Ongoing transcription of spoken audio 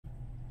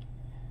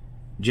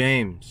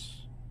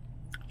James,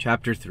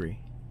 chapter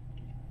 3.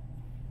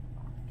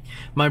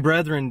 My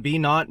brethren, be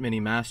not many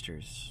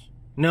masters,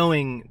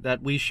 knowing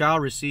that we shall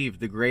receive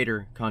the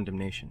greater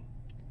condemnation.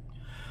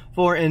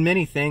 For in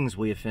many things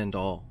we offend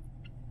all.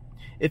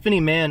 If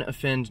any man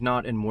offend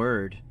not in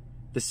word,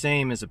 the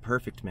same is a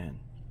perfect man,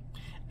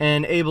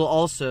 and able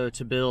also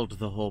to build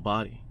the whole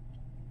body.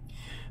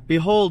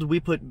 Behold, we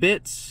put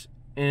bits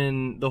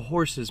in the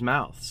horses'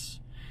 mouths,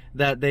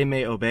 that they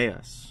may obey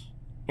us,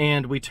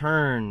 and we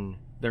turn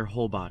their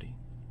whole body.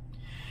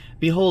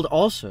 Behold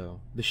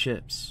also the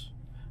ships,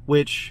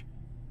 which,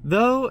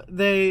 though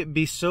they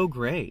be so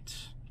great,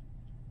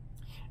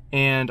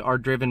 and are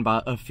driven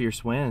of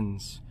fierce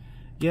winds,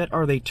 yet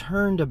are they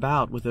turned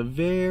about with a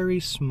very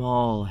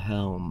small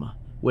helm,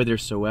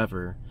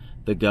 whithersoever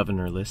the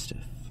governor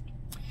listeth.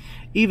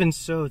 Even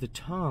so the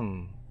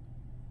tongue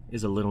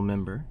is a little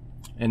member,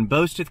 and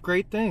boasteth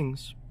great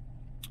things.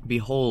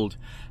 Behold,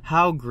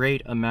 how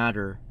great a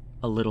matter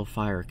a little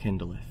fire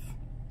kindleth.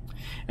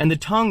 And the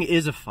tongue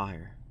is a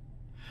fire,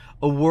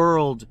 a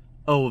world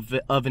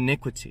of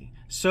iniquity.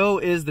 So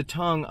is the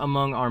tongue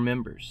among our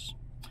members,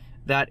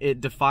 that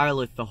it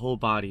defileth the whole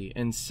body,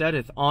 and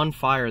setteth on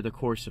fire the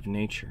course of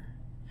nature,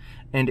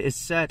 and is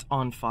set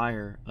on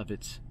fire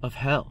of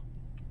hell.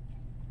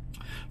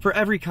 For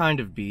every kind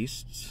of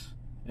beasts,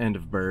 and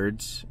of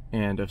birds,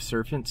 and of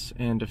serpents,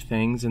 and of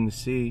things in the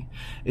sea,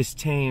 is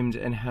tamed,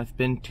 and hath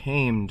been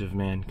tamed of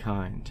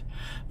mankind.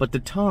 But the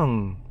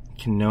tongue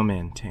can no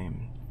man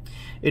tame.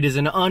 It is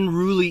an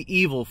unruly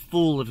evil,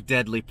 full of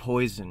deadly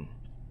poison.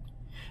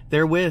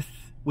 Therewith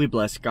we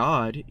bless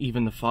God,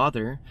 even the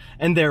Father,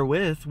 and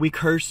therewith we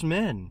curse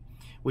men,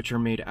 which are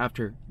made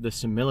after the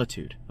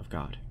similitude of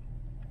God.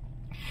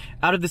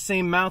 Out of the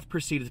same mouth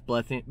proceedeth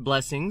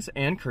blessings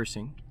and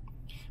cursing.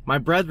 My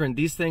brethren,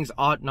 these things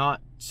ought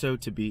not so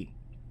to be.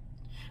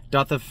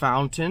 Doth a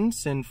fountain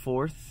send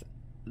forth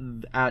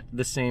at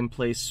the same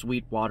place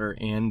sweet water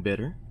and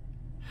bitter?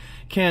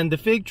 Can the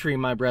fig tree,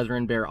 my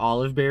brethren, bear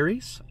olive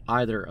berries,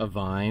 either a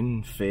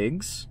vine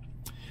figs?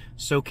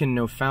 So can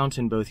no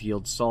fountain both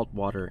yield salt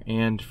water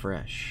and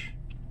fresh.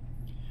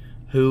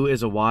 Who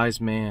is a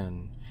wise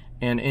man,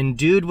 and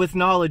endued with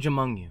knowledge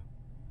among you?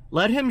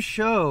 Let him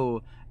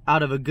show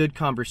out of a good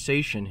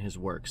conversation his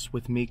works,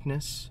 with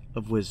meekness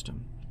of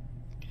wisdom.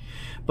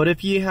 But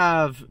if ye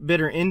have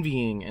bitter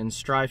envying and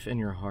strife in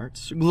your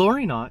hearts,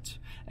 glory not,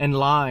 and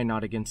lie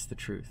not against the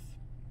truth.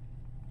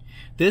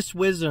 This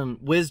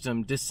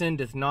wisdom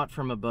descendeth not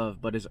from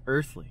above, but is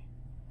earthly,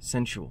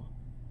 sensual,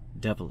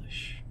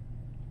 devilish.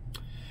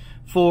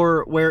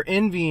 For where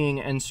envying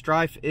and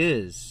strife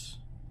is,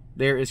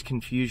 there is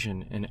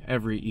confusion in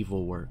every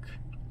evil work.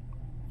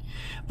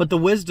 But the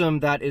wisdom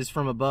that is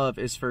from above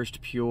is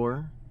first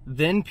pure,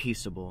 then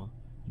peaceable,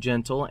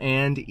 gentle,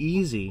 and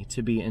easy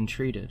to be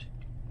entreated,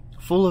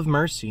 full of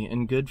mercy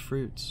and good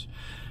fruits,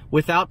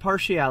 without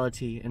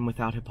partiality and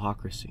without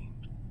hypocrisy.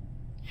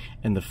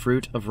 And the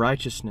fruit of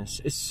righteousness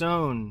is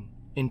sown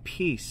in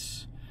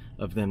peace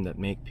of them that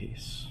make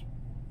peace.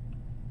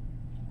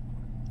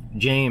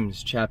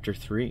 James chapter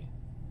 3.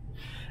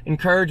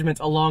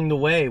 Encouragement along the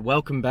way.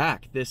 Welcome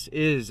back. This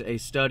is a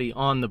study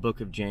on the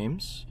book of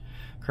James.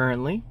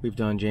 Currently, we've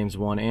done James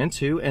 1 and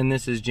 2, and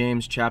this is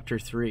James chapter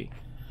 3.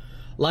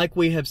 Like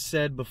we have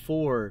said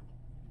before,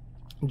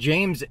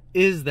 James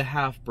is the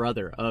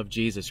half-brother of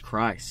Jesus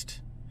Christ.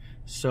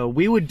 So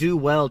we would do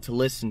well to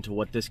listen to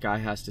what this guy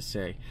has to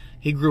say.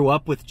 He grew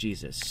up with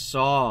Jesus,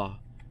 saw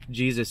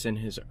Jesus in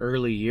his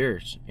early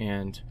years,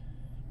 and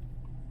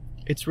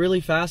it's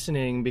really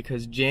fascinating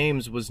because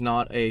James was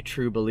not a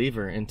true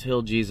believer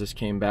until Jesus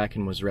came back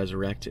and was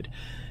resurrected.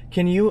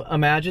 Can you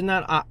imagine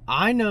that?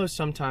 I know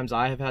sometimes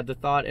I have had the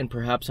thought, and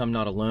perhaps I'm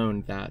not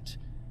alone, that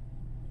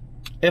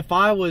if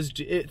I was,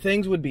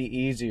 things would be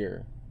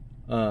easier.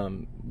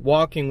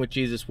 Walking with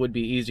Jesus would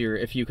be easier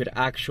if you could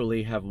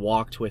actually have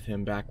walked with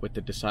him back with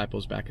the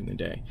disciples back in the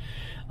day.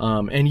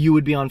 And you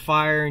would be on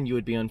fire, and you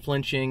would be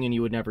unflinching, and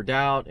you would never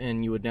doubt,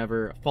 and you would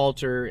never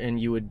falter,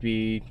 and you would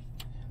be,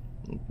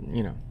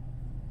 you know,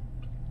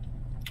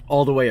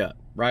 all the way up,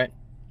 right?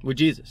 With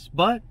Jesus.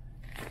 But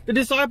the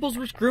disciples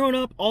were screwing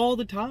up all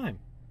the time.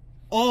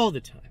 All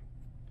the time.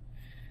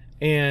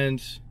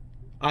 And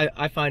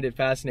I find it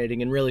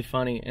fascinating and really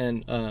funny.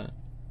 And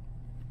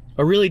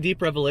a really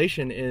deep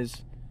revelation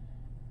is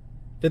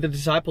that the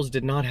disciples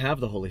did not have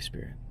the Holy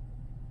Spirit.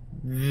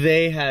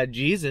 They had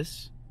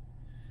Jesus,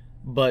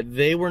 but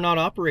they were not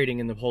operating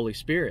in the Holy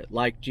Spirit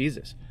like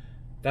Jesus.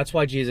 That's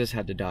why Jesus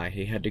had to die.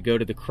 He had to go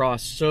to the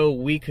cross so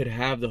we could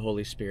have the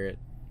Holy Spirit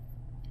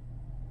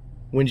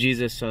when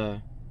Jesus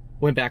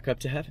went back up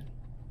to heaven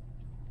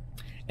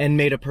and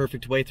made a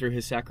perfect way through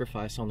his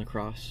sacrifice on the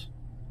cross.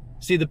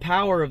 See, the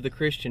power of the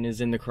Christian is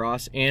in the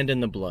cross and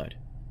in the blood.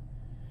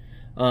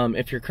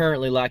 If you're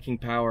currently lacking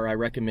power, I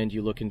recommend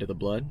you look into the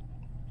blood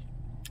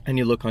and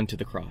you look unto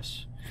the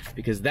cross,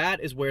 because that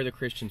is where the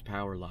Christian's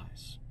power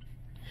lies.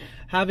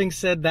 Having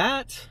said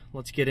that,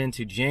 let's get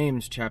into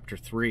James chapter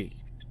 3,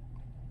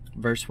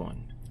 verse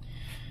 1.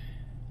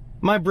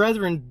 My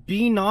brethren,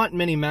 be not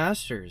many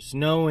masters,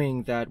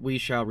 knowing that we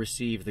shall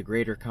receive the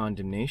greater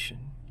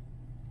condemnation.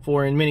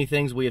 For in many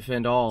things we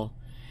offend all.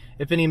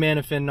 If any man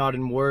offend not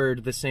in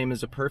word, the same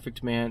is a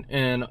perfect man,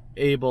 and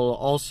able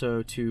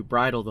also to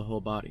bridle the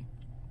whole body.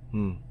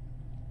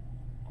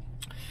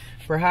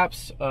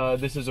 Perhaps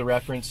this is a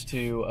reference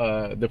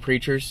to the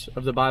preachers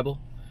of the Bible,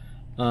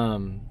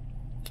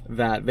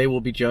 that they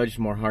will be judged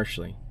more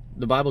harshly.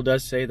 The Bible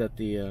does say that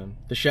the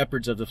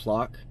shepherds of the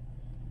flock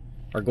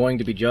are going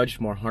to be judged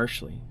more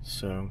harshly.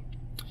 So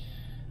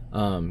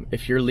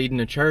if you're leading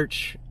a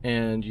church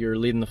and you're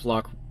leading the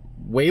flock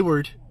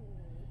wayward,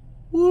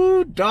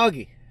 woo,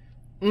 doggy.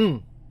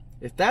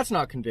 If that's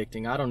not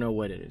convicting, I don't know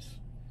what it is.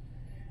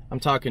 I'm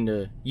talking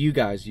to you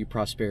guys, you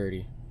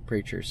prosperity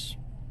preachers.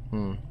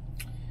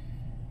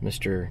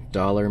 Mr.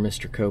 Dollar,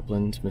 Mr.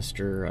 Copeland,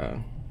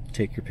 Mr.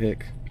 Take your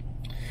pick.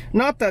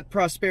 Not that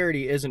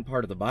prosperity isn't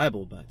part of the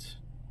Bible, but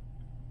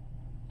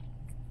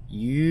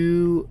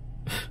you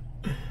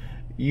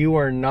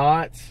are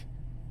not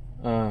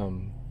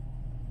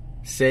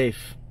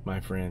safe,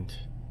 my friend,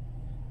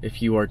 if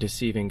you are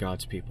deceiving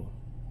God's people.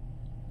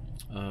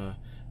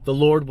 The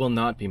Lord will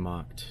not be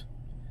mocked.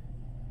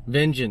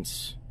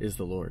 Vengeance is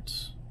the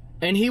Lord's,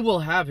 and he will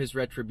have his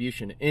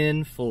retribution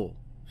in full.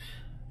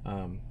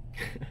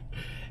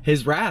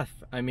 His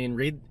wrath, I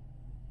mean,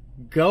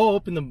 go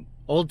open the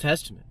Old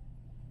Testament.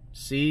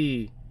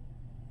 See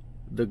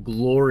the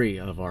glory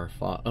of our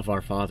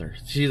Father.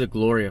 See the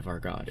glory of our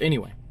God.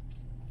 Anyway,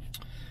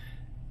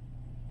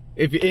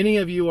 if any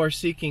of you are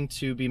seeking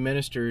to be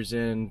ministers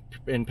and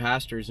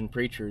pastors and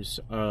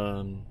preachers,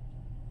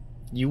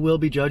 you will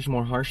be judged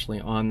more harshly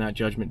on that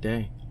judgment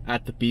day,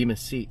 at the bema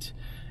seat,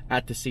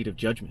 at the seat of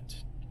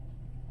judgment.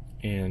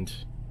 And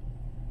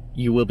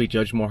you will be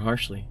judged more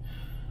harshly.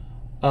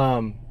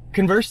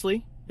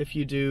 Conversely, if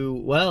you do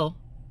well,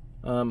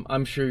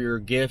 I'm sure your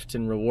gift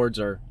and rewards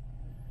are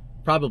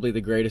probably the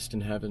greatest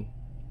in heaven.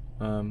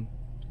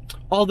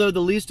 Although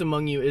the least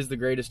among you is the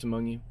greatest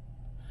among you.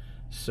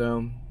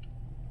 So,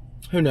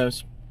 who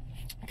knows?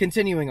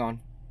 Continuing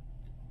on.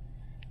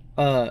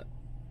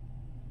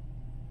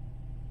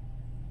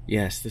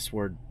 Yes, this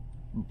word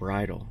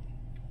bridle.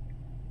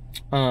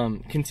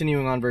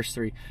 Continuing on, verse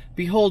 3.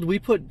 Behold, we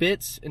put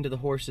bits into the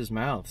horses'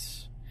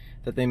 mouths,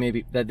 that they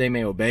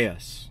may obey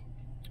us,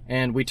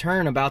 and we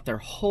turn about their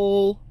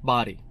whole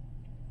body.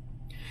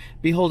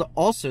 Behold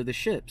also the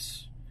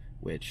ships,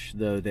 which,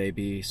 though they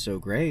be so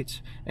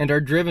great, and are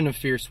driven of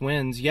fierce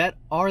winds, yet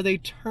are they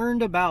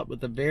turned about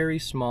with a very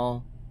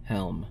small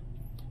helm,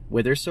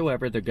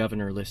 whithersoever the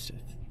governor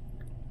listeth.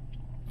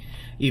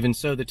 Even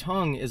so the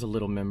tongue is a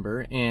little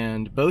member,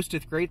 and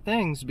boasteth great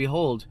things.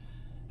 Behold,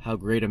 how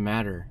great a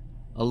matter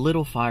a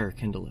little fire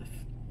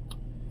kindleth.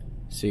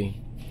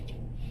 See,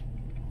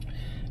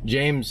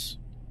 James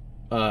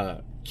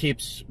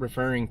keeps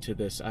referring to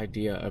this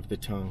idea of the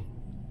tongue.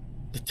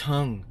 The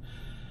tongue,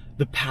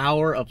 the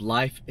power of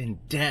life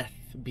and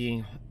death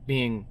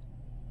being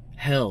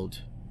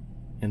held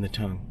in the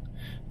tongue.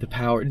 The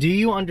power. Do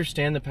you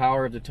understand the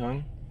power of the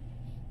tongue?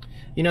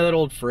 You know that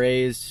old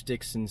phrase,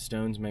 sticks and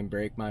stones may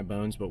break my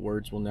bones, but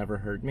words will never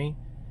hurt me?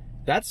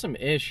 That's some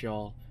ish,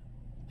 y'all.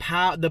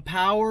 The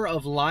power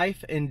of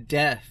life and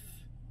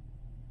death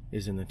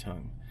is in the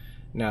tongue.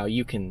 Now,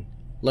 you can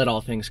let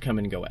all things come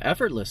and go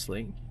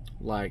effortlessly,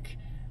 like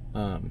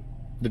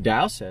the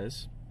Tao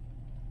says,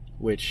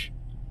 which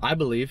I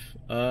believe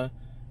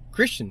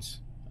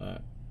Christians,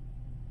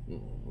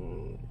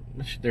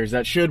 there's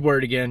that should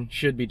word again,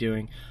 should be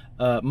doing,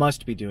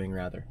 must be doing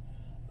rather.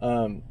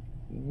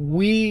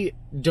 We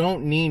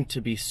don't need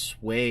to be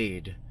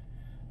swayed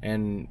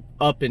and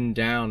up and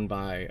down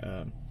by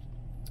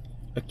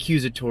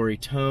accusatory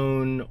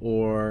tone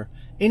or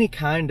any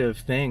kind of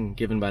thing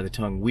given by the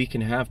tongue. We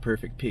can have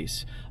perfect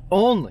peace.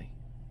 Only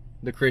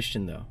the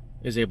Christian, though,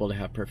 is able to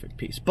have perfect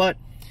peace. But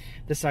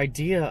this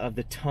idea of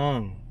the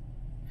tongue,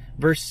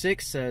 verse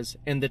 6 says,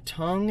 and the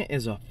tongue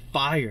is a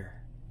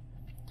fire,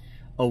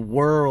 a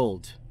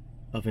world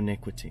of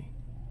iniquity.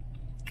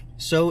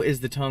 So is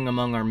the tongue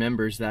among our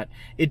members, that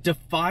it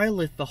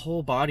defileth the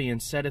whole body,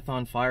 and setteth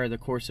on fire the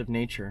course of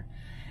nature,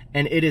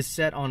 and it is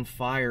set on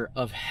fire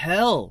of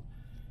hell.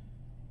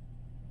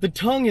 The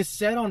tongue is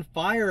set on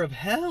fire of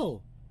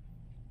hell.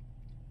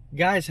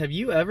 Guys, have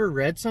you ever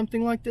read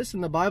something like this in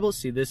the Bible?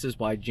 See, this is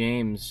why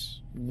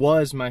James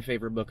was my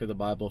favorite book of the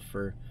Bible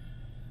for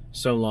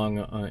so long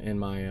in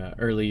my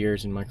early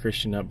years in my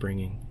Christian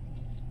upbringing,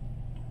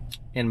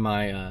 in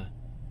my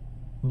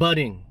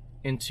budding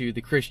into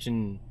the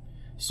Christian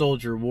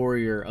soldier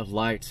warrior of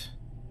light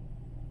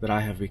that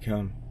I have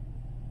become,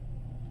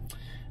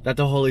 that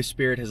the Holy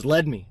Spirit has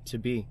led me to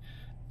be.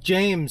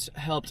 James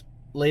helped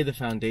lay the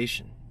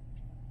foundation.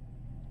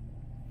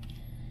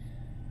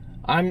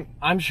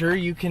 I'm sure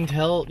you can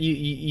tell,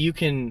 you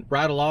can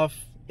rattle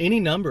off any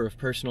number of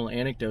personal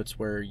anecdotes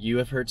where you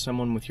have hurt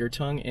someone with your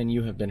tongue and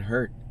you have been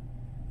hurt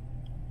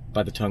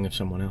by the tongue of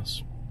someone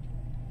else.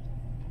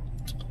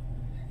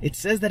 It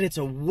says that it's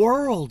a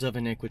world of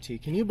iniquity.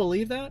 Can you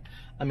believe that?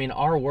 I mean,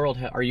 our world,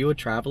 are you a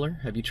traveler?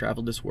 Have you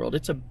traveled this world?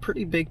 It's a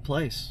pretty big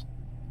place.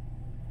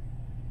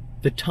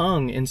 The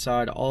tongue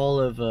inside all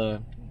of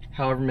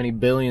however many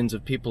billions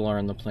of people are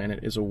on the planet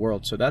is a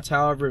world. So that's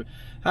however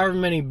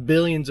many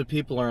billions of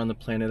people are on the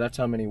planet, that's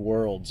how many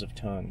worlds of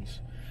tongues.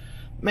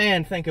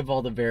 Man, think of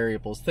all the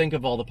variables, think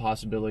of all the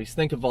possibilities,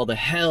 think of all the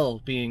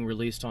hell being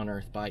released on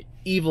earth by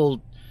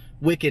evil,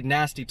 wicked,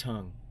 nasty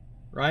tongue,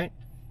 right?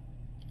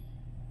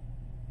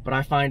 But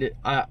I find it,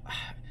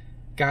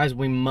 guys,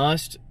 we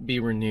must be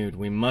renewed,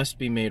 we must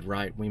be made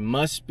right, we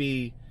must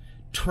be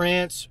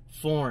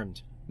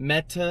transformed.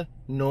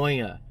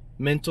 Metanoia,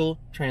 mental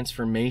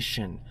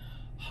transformation,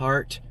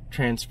 heart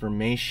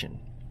transformation.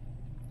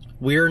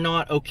 We're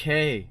not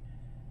okay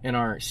in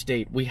our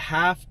state. We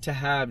have to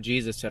have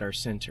Jesus at our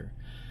center.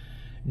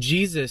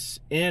 Jesus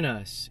in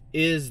us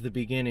is the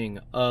beginning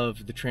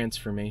of the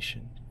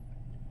transformation.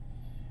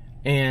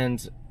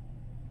 And,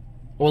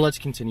 well, let's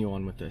continue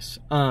on with this.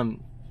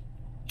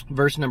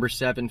 Verse number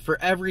 7, for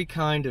every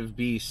kind of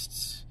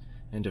beasts,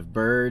 and of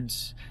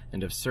birds,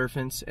 and of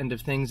serpents, and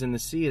of things in the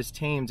sea is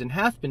tamed, and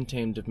hath been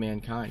tamed of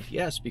mankind.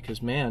 Yes,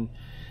 because man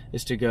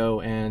is to go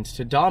and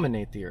to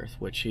dominate the earth,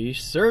 which he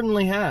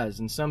certainly has,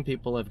 and some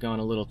people have gone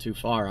a little too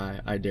far,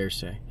 I dare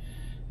say,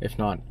 if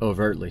not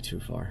overtly too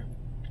far.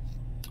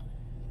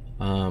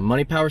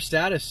 Money, power,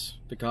 status,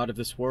 the god of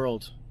this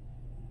world.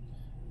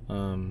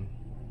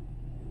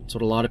 That's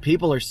what a lot of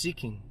people are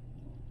seeking.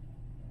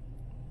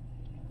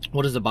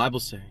 What does the Bible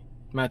say?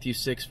 Matthew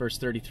 6, verse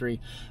 33,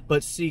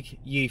 but seek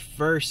ye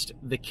first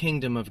the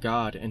kingdom of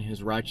God and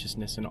his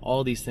righteousness, and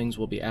all these things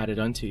will be added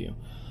unto you.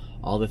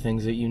 All the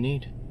things that you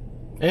need,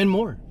 and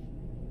more.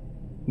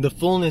 The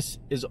fullness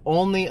is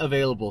only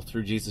available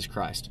through Jesus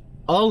Christ.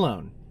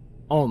 Alone.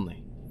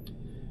 Only.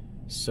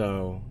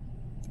 So,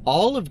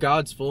 all of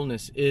God's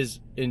fullness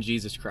is in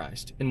Jesus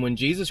Christ. And when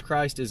Jesus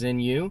Christ is in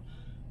you,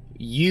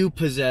 you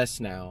possess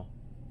now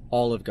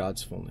all of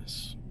God's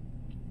fullness.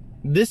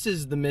 This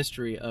is the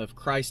mystery of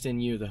Christ in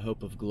you, the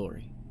hope of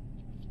glory.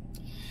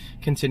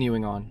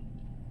 Continuing on.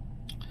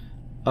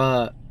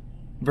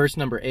 Verse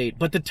number 8.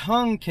 But the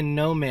tongue can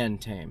no man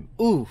tame.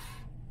 Oof.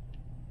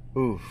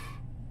 Oof.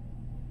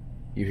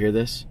 You hear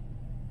this?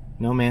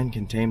 No man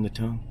can tame the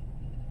tongue.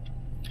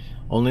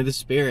 Only the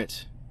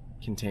Spirit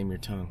can tame your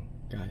tongue,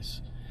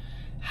 guys.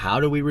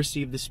 How do we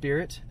receive the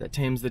Spirit that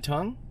tames the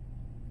tongue?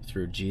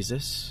 Through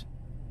Jesus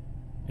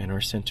in our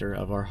center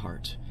of our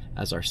heart,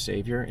 as our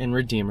Savior and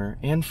Redeemer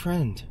and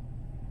friend.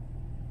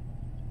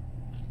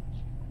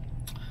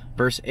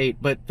 Verse 8,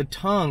 but the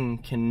tongue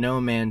can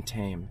no man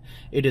tame.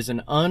 It is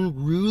an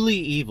unruly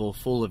evil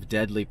full of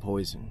deadly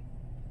poison.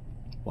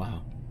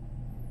 Wow.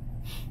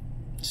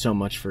 So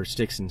much for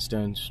sticks and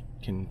stones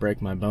can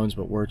break my bones,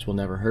 but words will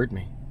never hurt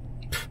me.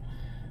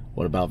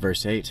 What about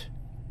verse 8?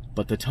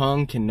 But the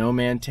tongue can no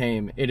man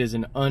tame. It is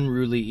an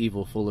unruly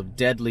evil full of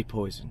deadly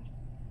poison.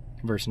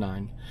 Verse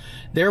 9.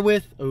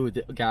 Therewith,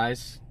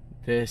 guys,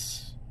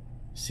 this,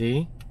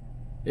 see?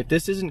 If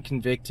this isn't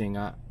convicting,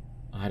 I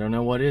don't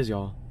know what is,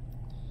 y'all.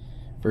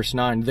 Verse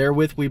 9.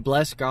 Therewith we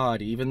bless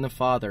God, even the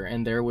Father,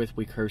 and therewith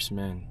we curse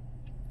men,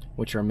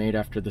 which are made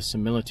after the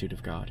similitude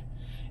of God.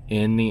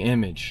 In the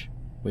image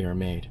we are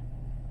made.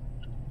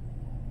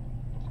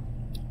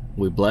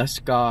 We bless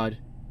God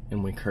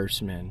and we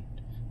curse men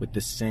with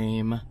the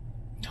same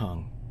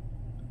tongue.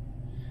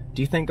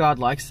 Do you think God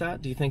likes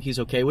that? Do you think he's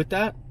okay with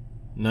that?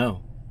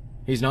 No,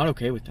 he's not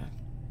okay with that.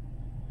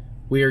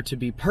 We are to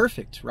be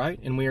perfect, right?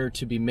 And we are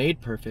to be made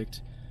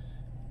perfect.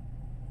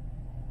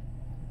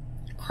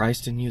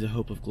 Christ in you, the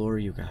hope of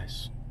glory, you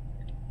guys.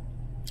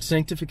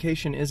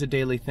 Sanctification is a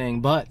daily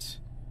thing, but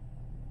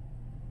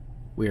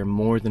we are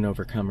more than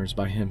overcomers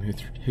by him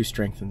who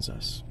strengthens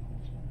us.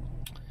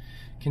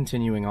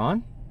 Continuing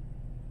on.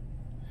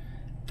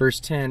 Verse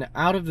 10,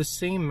 out of the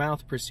same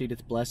mouth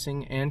proceedeth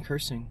blessing and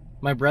cursing.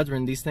 My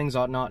brethren, these things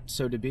ought not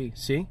so to be.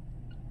 See?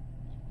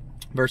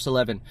 Verse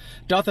 11,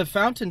 doth a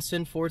fountain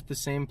send forth the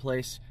same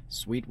place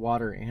sweet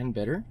water and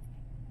bitter?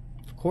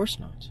 Of course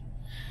not.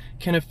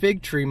 Can a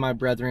fig tree, my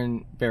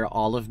brethren, bear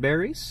olive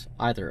berries,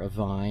 either a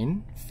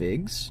vine,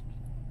 figs?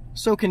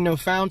 So can no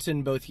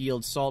fountain both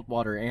yield salt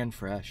water and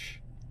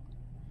fresh.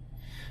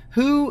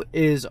 Who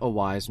is a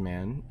wise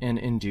man and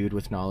endued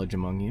with knowledge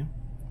among you?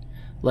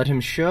 Let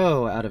him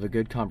show out of a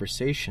good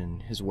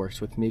conversation his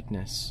works with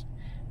meekness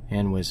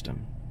and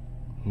wisdom.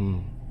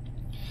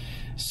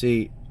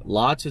 See,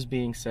 lots is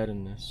being said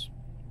in this.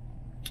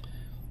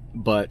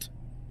 But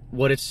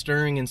what it's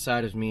stirring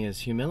inside of me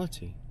is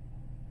humility.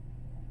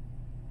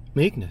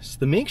 Meekness.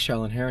 The meek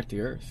shall inherit the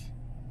earth.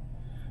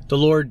 The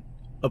Lord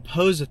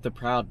opposeth the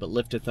proud, but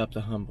lifteth up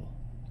the humble.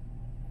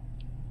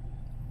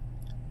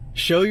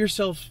 Show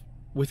yourself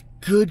with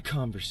good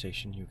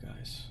conversation, you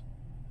guys.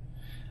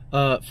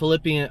 The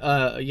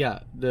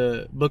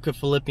book of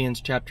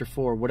Philippians chapter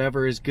 4,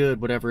 whatever is good,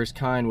 whatever is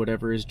kind,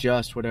 whatever is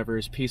just, whatever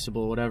is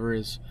peaceable, whatever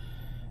is,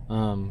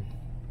 the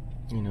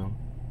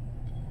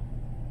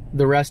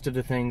rest of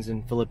the things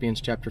in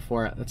Philippians chapter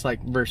 4, that's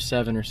like verse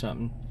 7 or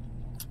something.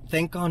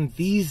 Think on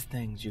these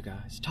things, you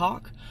guys.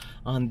 Talk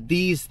on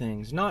these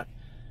things, not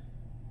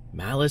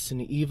malice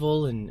and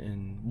evil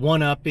and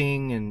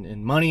one-upping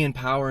and money and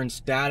power and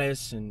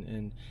status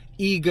and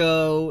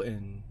ego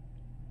and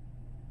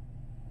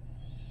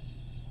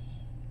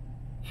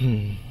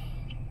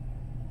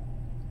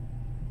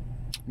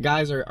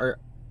Guys, are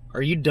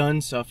you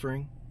done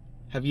suffering?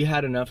 Have you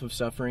had enough of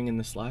suffering in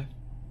this life?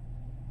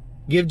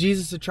 Give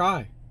Jesus a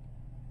try.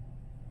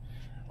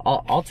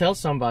 I'll tell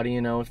somebody,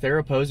 you know, if they're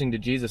opposing to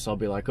Jesus, I'll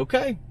be like,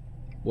 okay,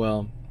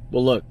 well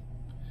look,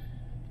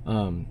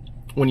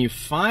 when you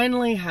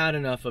finally had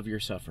enough of your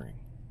suffering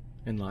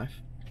in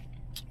life,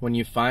 when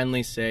you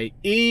finally say,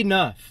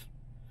 enough,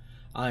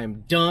 I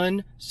am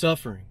done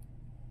suffering,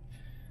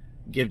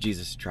 give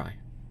Jesus a try.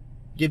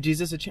 Give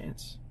Jesus a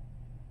chance.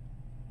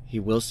 He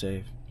will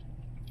save.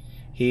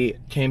 He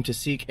came to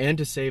seek and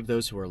to save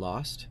those who are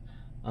lost.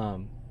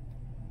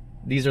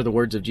 These are the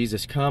words of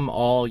Jesus. Come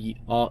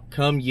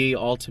ye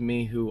all to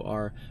me who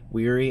are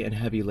weary and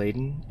heavy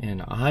laden,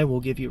 and I will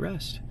give you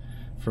rest.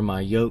 For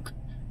my yoke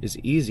is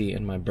easy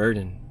and my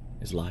burden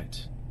is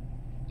light.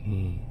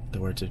 The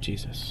words of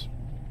Jesus.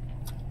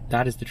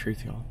 That is the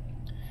truth, y'all.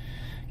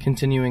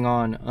 Continuing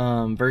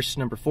on, verse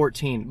number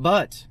 14.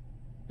 But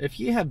if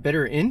ye have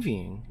bitter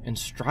envying and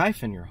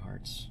strife in your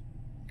hearts,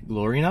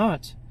 glory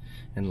not,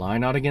 and lie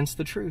not against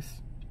the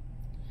truth.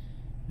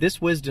 This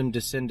wisdom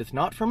descendeth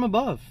not from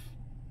above,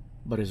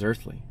 but is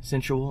earthly,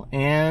 sensual,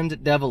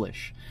 and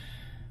devilish.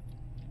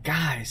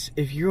 Guys,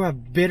 if you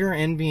have bitter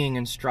envying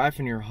and strife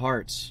in your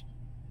hearts,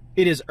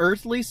 it is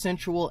earthly,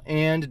 sensual,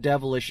 and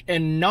devilish,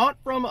 and not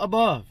from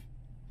above.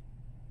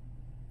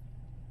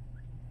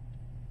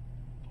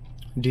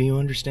 Do you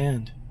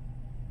understand?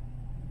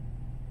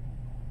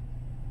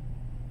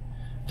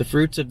 The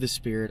fruits of the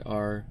Spirit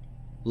are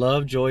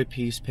love, joy,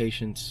 peace,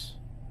 patience,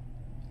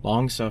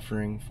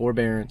 long-suffering,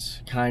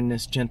 forbearance,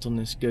 kindness,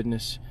 gentleness,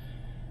 goodness,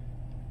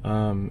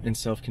 and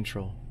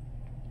self-control.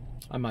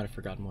 I might have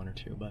forgotten one or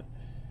two, but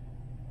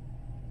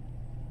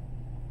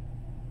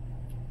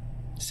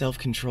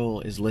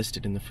self-control is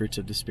listed in the fruits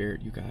of the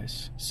Spirit, you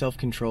guys.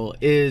 Self-control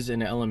is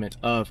an element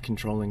of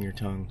controlling your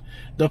tongue.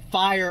 The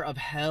fire of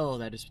hell,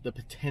 that is the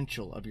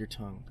potential of your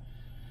tongue.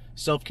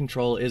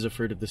 Self-control is a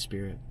fruit of the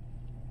Spirit.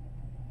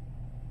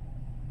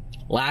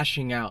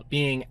 Lashing out,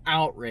 being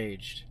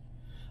outraged.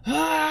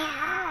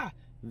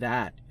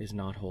 That is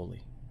not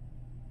holy.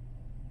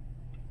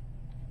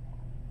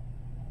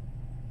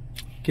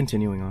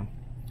 Continuing on.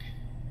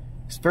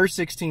 Verse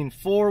 16,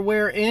 for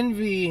where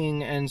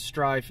envying and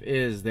strife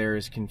is, there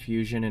is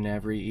confusion in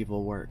every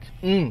evil work.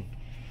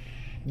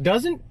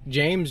 Doesn't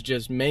James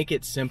just make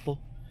it simple?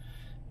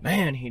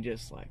 Man, he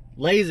just like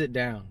lays it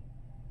down.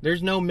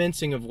 There's no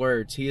mincing of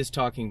words. He is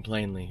talking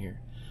plainly here.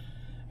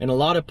 And a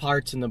lot of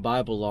parts in the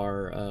Bible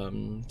are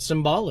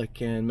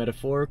symbolic and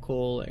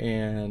metaphorical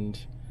and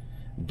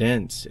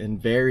dense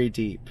and very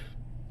deep.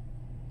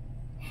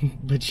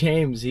 But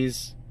James,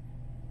 he's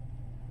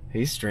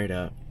straight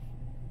up.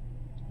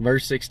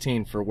 Verse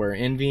 16, for where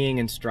envying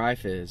and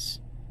strife is,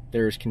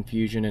 there is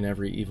confusion in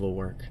every evil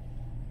work.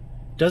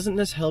 Doesn't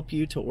this help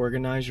you to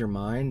organize your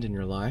mind and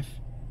your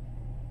life?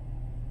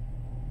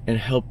 And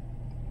help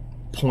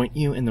point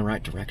you in the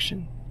right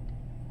direction?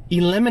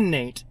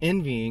 Eliminate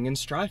envying and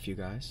strife, you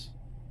guys.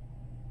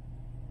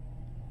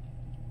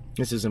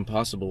 This is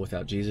impossible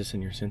without Jesus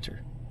in your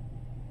center.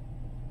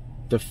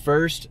 The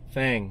first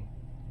thing,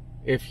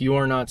 if you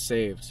are not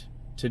saved,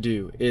 to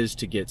do is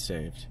to get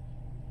saved.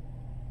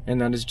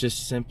 And that is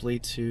just simply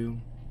to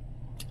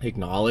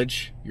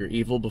acknowledge your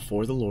evil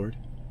before the Lord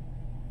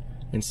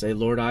and say,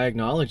 Lord, I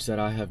acknowledge that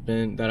I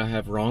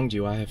have wronged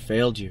you, I have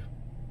failed you.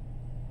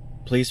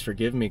 Please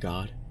forgive me,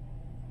 God.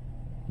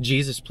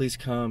 Jesus, please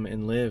come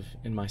and live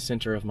in my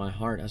center of my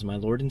heart as my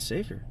Lord and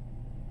Savior.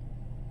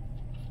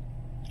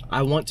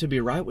 I want to be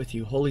right with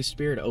you. Holy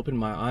Spirit, open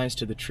my eyes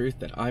to the truth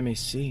that I may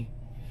see.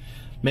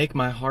 Make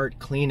my heart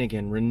clean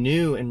again.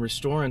 Renew and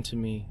restore unto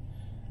me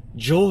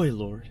joy,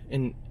 Lord,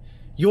 and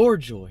your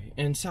joy,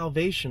 and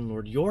salvation,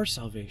 Lord, your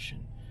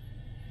salvation.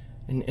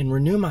 And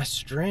renew my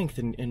strength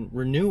and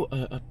renew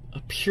a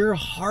pure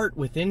heart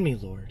within me,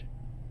 Lord.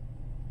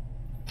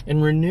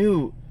 And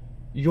renew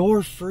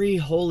your free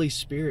Holy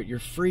Spirit, your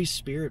free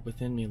Spirit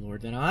within me,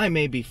 Lord, that I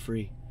may be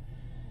free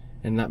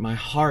and that my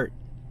heart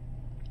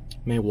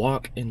may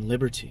walk in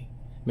liberty,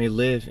 may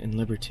live in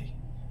liberty,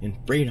 in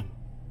freedom,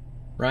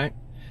 right?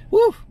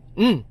 Woo!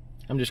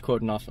 I'm just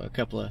quoting off a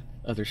couple of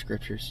other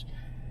scriptures.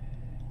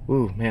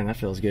 Ooh, man, that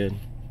feels good.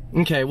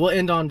 Okay, we'll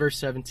end on verse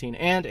 17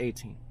 and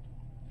 18.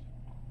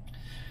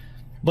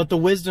 But the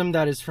wisdom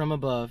that is from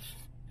above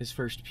is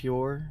first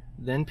pure,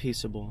 then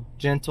peaceable,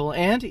 gentle,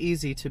 and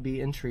easy to be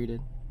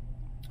entreated,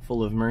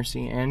 full of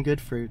mercy and good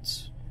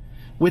fruits,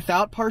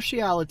 without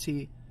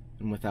partiality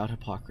and without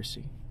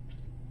hypocrisy.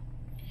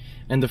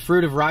 And the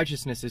fruit of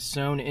righteousness is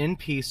sown in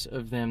peace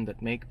of them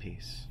that make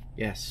peace.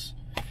 Yes.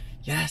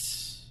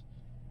 Yes.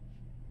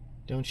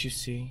 Don't you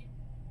see?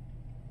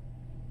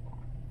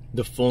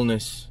 The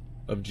fullness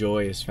of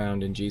joy is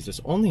found in Jesus,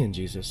 only in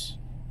Jesus.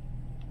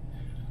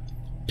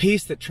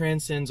 Peace that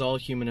transcends all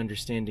human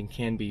understanding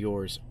can be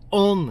yours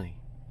only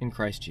in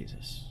Christ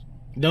Jesus.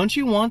 Don't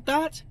you want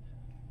that?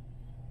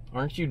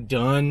 Aren't you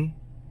done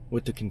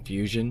with the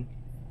confusion?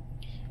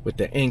 with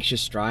the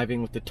anxious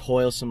striving, with the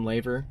toilsome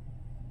labor,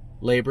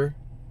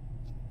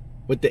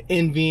 with the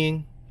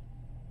envying,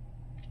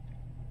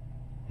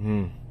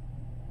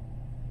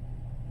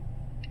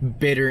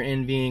 bitter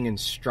envying and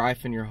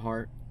strife in your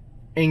heart,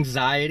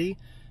 anxiety.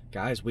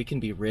 Guys, we can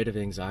be rid of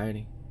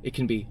anxiety. It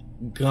can be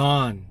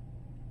gone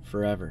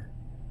forever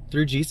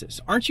through Jesus.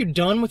 Aren't you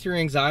done with your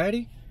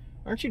anxiety?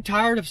 Aren't you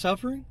tired of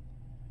suffering?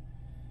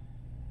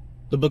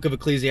 The book of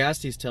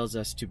Ecclesiastes tells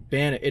us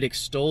it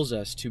extols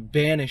us to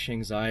banish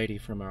anxiety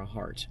from our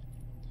heart.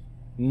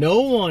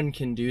 No one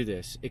can do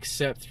this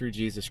except through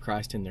Jesus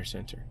Christ in their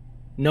center.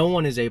 No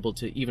one is able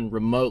to even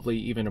remotely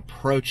even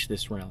approach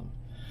this realm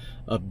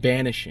of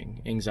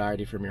banishing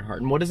anxiety from your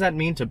heart. And what does that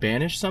mean, to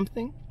banish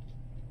something?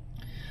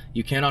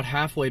 You cannot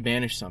halfway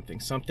banish something.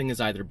 Something is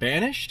either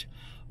banished,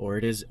 or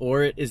it is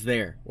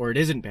there, or it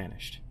isn't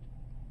banished.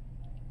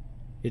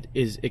 It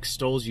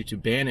extols you to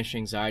banish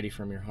anxiety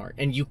from your heart.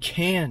 And you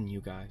can,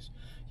 you guys.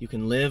 You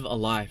can live a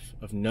life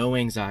of no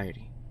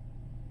anxiety,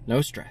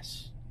 no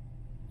stress.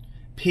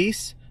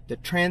 Peace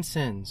that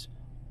transcends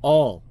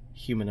all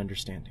human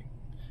understanding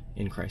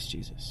in Christ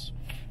Jesus.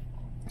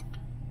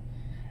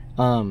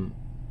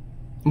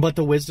 But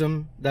the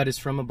wisdom that is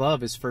from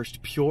above is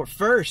first pure.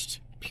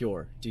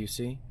 Do you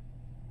see?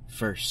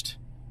 First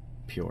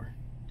pure.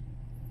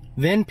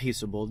 Then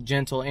peaceable,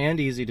 gentle, and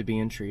easy to be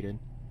entreated.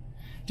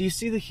 Do you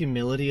see the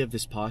humility of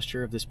this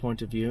posture, of this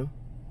point of view,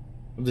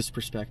 of this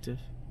perspective?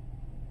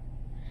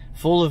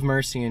 Full of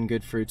mercy and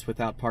good fruits,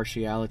 without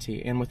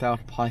partiality and without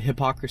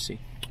hypocrisy.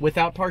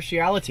 Without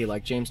partiality,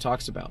 like James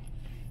talks about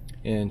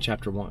in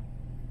chapter 1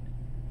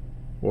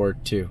 or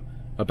 2,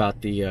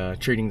 about the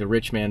treating the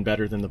rich man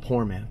better than the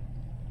poor man.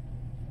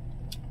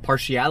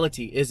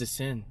 Partiality is a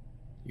sin,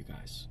 you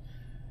guys.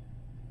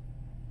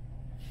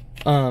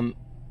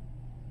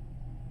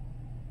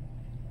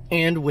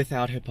 And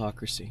without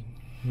hypocrisy.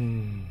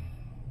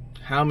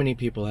 How many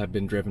people have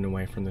been driven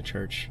away from the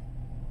church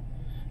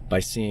by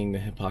seeing the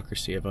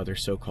hypocrisy of other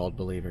so-called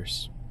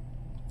believers?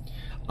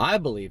 I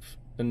believe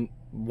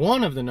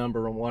one of the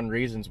number one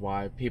reasons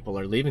why people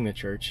are leaving the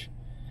church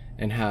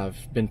and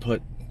have been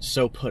put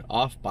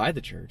off by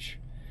the church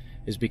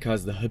is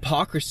because the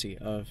hypocrisy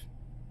of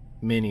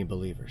many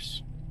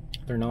believers.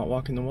 They're not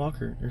walking the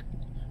walk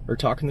or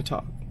talking the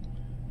talk.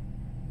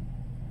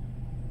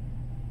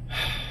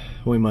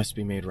 We must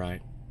be made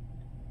right.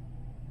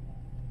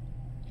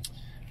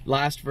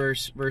 Last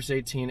verse, verse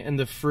 18. And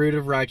the fruit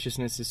of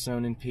righteousness is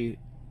sown in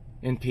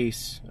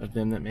peace of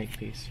them that make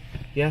peace.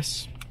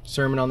 Yes,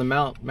 Sermon on the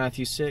Mount,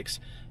 Matthew 6.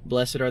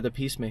 Blessed are the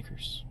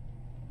peacemakers.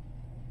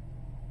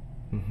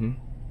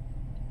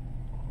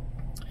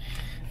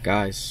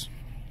 Guys,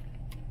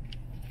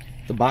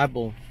 the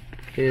Bible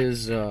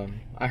is,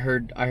 I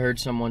heard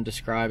someone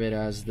describe it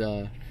as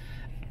our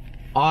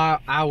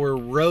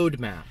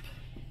roadmap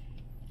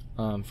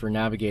for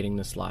navigating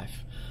this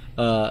life.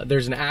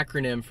 There's an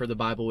acronym for the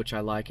Bible which I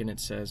like, and it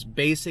says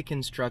Basic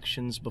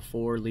Instructions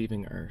Before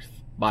Leaving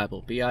Earth.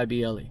 Bible,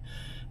 B-I-B-L-E.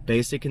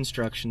 Basic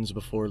Instructions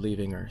Before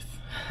Leaving Earth.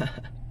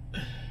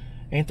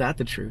 Ain't that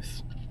the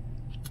truth?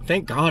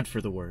 Thank God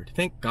for the Word.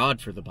 Thank God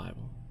for the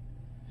Bible.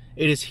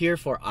 It is here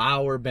for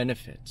our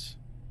benefit.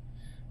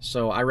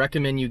 So I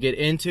recommend you get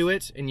into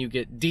it, and you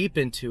get deep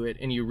into it,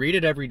 and you read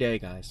it every day,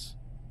 guys.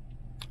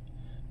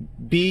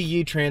 Be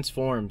ye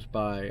transformed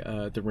by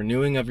the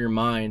renewing of your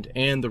mind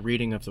and the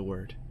reading of the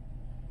Word.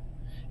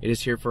 It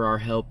is here for our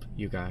help,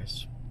 you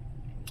guys.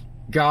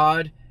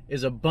 God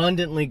is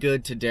abundantly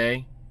good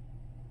today.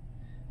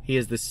 He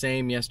is the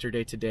same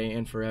yesterday, today,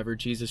 and forever.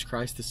 Jesus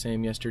Christ, the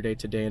same yesterday,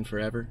 today, and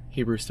forever.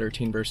 Hebrews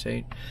 13, verse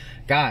 8.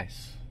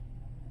 Guys,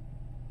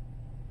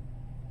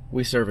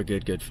 we serve a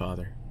good, good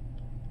Father.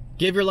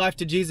 Give your life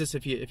to Jesus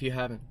if you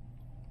haven't.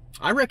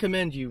 I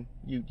recommend you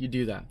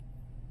do that.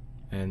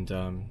 And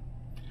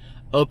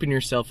open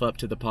yourself up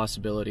to the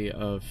possibility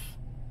of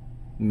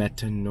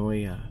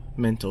metanoia,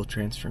 mental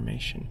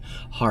transformation,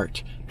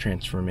 heart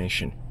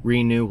transformation,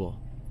 renewal.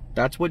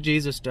 That's what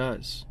Jesus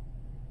does.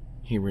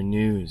 He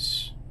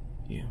renews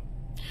you.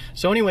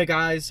 So anyway,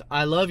 guys,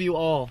 I love you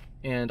all,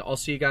 and I'll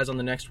see you guys on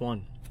the next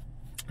one.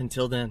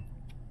 Until then.